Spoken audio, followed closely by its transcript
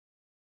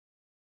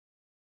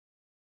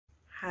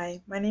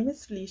Hi, my name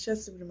is Felicia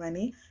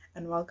Subramani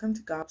and welcome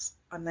to GAP's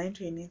online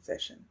training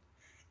session.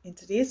 In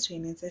today's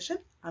training session,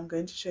 I'm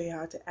going to show you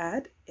how to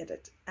add,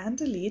 edit, and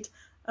delete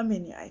a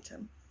menu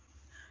item.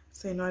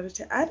 So in order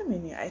to add a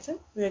menu item,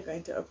 we are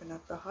going to open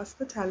up the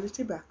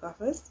Hospitality back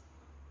office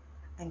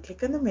and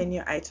click on the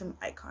menu item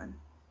icon.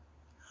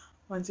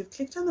 Once you've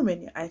clicked on the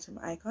menu item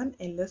icon,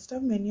 a list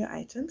of menu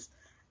items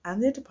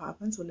and their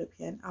departments will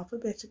appear in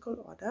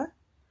alphabetical order.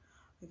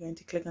 We're going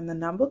to click on the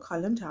number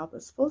column to help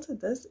us filter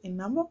this in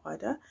number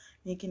order,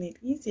 making it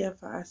easier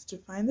for us to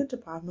find the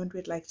department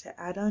we'd like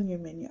to add our new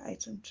menu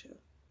item to.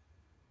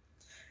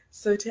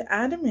 So to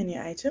add a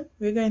menu item,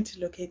 we're going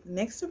to locate the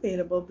next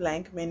available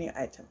blank menu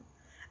item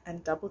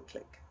and double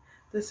click.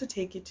 This will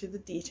take you to the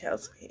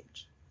details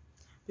page.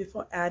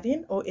 Before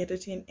adding or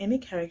editing any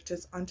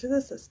characters onto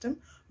the system,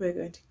 we're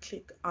going to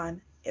click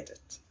on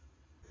Edit.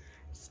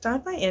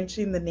 Start by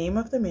entering the name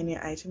of the menu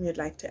item you'd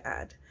like to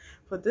add.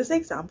 For this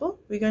example,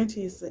 we're going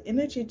to use the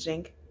energy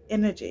drink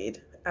Energade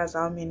as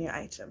our menu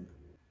item.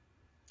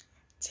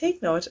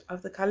 Take note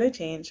of the color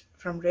change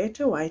from red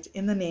to white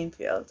in the name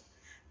field.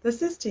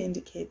 This is to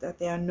indicate that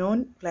there are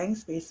no blank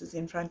spaces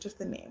in front of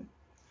the name.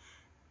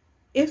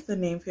 If the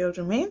name field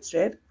remains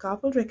red,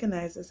 GAAP will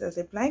recognize this as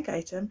a blank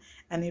item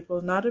and it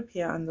will not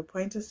appear on the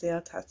point of sale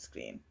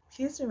touchscreen.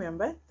 Please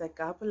remember that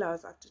GAAP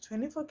allows up to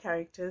 24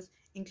 characters,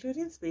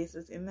 including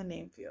spaces in the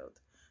name field.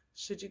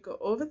 Should you go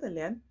over the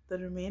length, the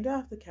remainder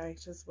of the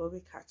characters will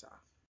be cut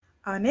off.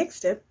 Our next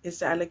step is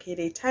to allocate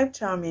a type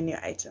to our menu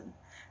item.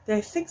 There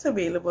are 6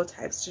 available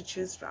types to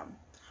choose from.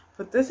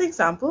 For this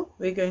example,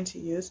 we're going to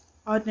use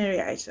ordinary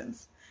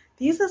items.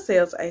 These are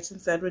sales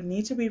items that would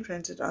need to be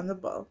printed on the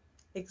bill.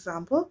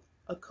 Example,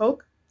 a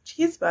Coke,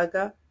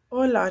 cheeseburger,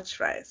 or large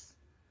fries.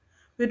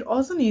 We'd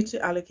also need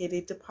to allocate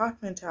a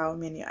department to our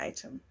menu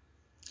item.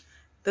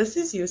 This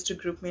is used to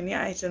group menu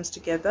items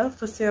together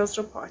for sales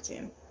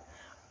reporting.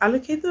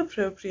 Allocate the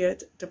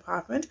appropriate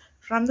department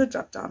from the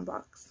drop-down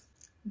box.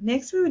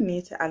 Next, we would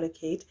need to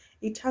allocate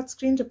a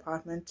touchscreen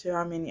department to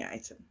our menu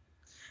item.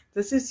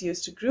 This is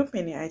used to group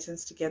menu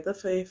items together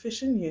for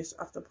efficient use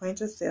of the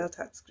point-of-sale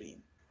touchscreen.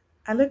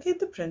 Allocate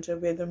the printer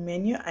where the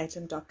menu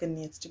item docker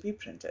needs to be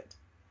printed.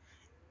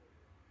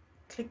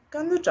 Click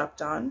on the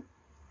drop-down.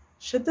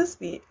 Should this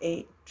be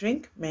a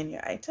drink menu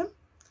item,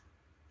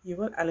 you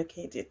will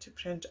allocate it to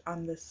print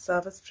on the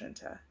service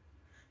printer.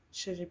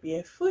 Should it be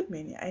a food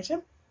menu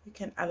item, you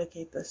can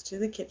allocate this to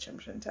the kitchen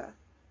printer.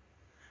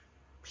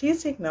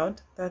 Please take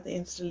note that the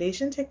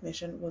installation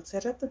technician will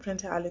set up the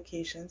printer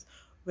allocations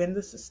when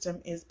the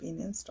system is being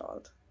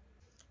installed.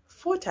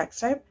 For tax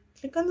type,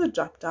 click on the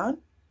drop-down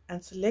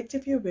and select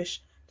if you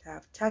wish to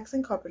have tax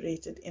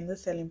incorporated in the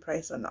selling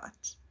price or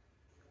not.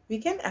 We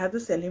can add the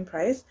selling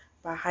price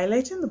by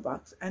highlighting the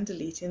box and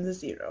deleting the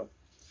 0.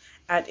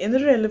 Add in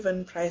the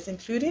relevant price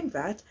including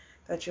VAT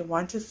that you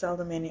want to sell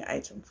the menu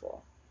item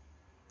for.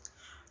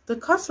 The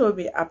cost will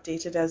be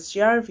updated as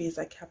GRVs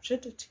are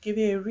captured to give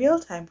you a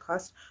real-time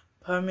cost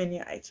per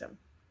menu item.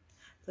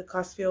 The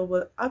cost field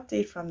will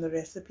update from the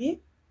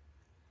recipe.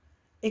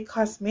 A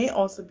cost may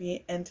also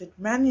be entered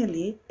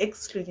manually,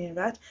 excluding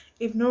VAT,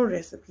 if no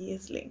recipe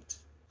is linked.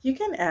 You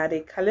can add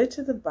a color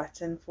to the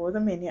button for the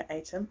menu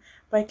item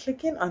by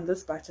clicking on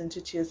this button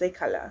to choose a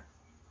color.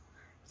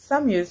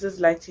 Some users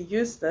like to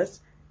use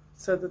this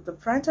so that the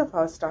front of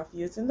house staff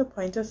using the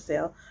point of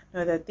sale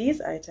know that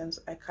these items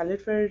are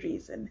colored for a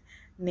reason,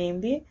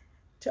 namely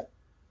to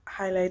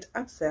highlight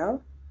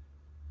upsell,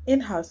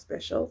 in-house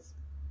specials,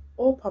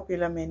 or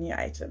popular menu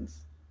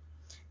items.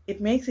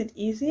 It makes it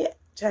easy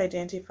to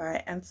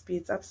identify and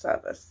speeds up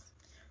service.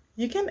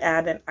 You can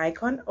add an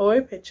icon or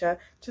a picture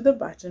to the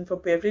button for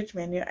beverage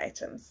menu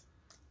items.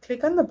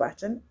 Click on the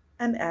button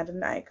and add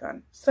an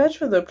icon. Search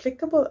for the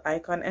applicable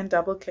icon and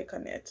double-click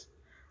on it.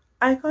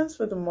 Icons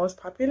for the most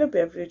popular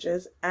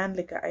beverages and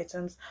liquor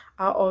items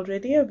are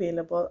already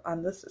available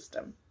on the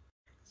system.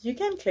 You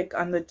can click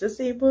on the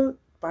Disable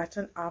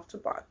button after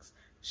box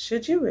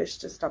should you wish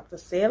to stop the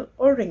sale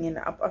or ringing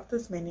up of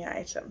this menu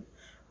item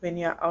when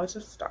you are out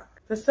of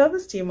stock. The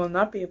service team will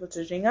not be able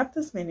to ring up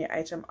this menu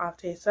item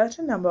after a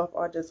certain number of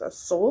orders are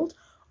sold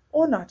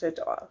or not at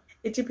all.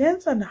 It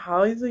depends on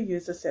how the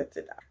user sets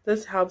it up.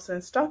 This helps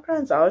when stock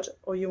runs out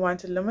or you want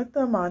to limit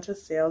the amount of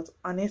sales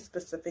on a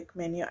specific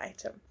menu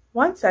item.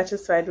 Once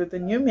satisfied with the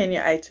new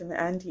menu item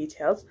and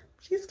details,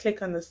 please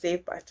click on the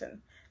Save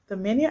button. The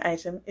menu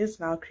item is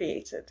now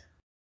created.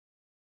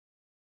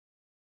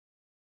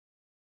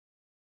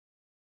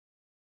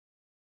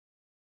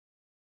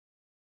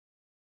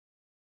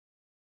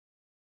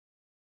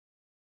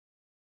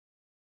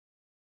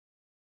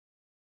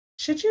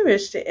 Should you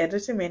wish to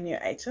edit a menu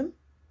item,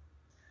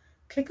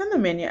 click on the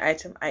menu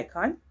item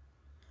icon,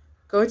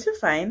 go to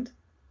Find,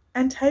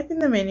 and type in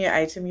the menu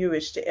item you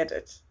wish to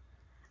edit.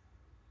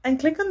 And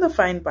click on the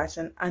Find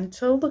button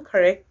until the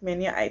correct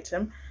menu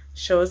item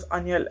shows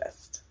on your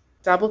list.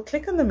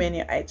 Double-click on the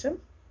menu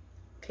item,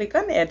 click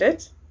on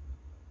Edit,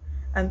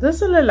 and this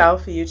will allow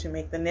for you to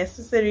make the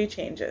necessary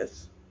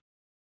changes.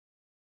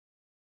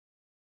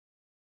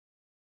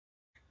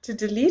 To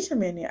delete a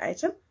menu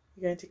item,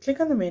 You're going to click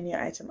on the menu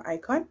item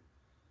icon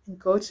and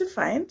go to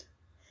Find.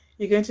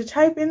 You're going to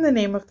type in the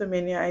name of the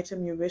menu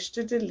item you wish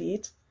to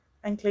delete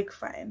and click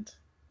Find.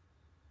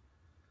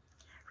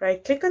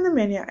 Right-click on the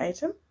menu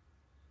item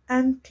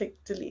and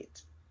click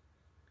Delete.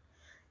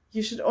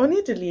 You should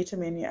only delete a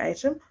menu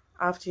item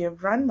after you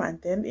have run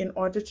month end in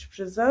order to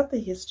preserve the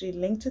history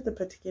linked to the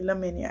particular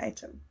menu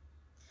item.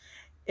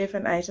 If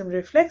an item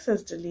reflects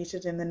as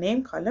deleted in the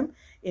name column,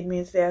 it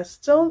means there are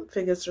still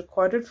figures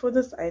recorded for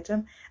this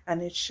item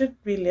and it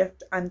should be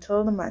left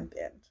until the month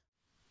end.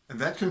 And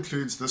that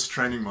concludes this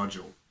training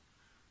module.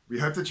 We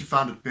hope that you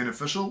found it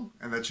beneficial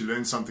and that you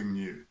learned something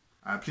new.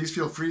 Please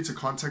feel free to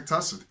contact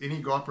us with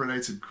any GAAP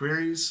related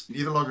queries. You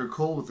can either log a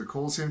call with the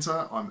call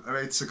center on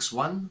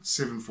 0861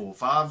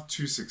 745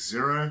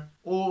 260,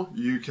 or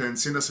you can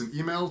send us an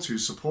email to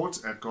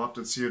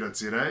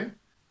support@gap.co.za.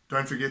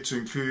 Don't forget to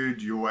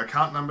include your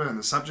account number in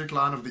the subject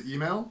line of the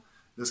email.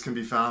 This can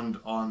be found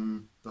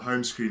on the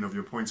home screen of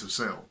your point of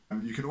sale.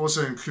 You can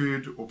also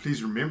include, or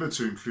please remember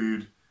to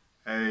include,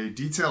 a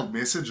detailed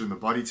message in the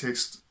body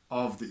text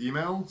of the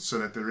email so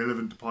that the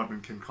relevant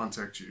department can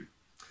contact you.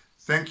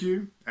 Thank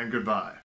you and goodbye.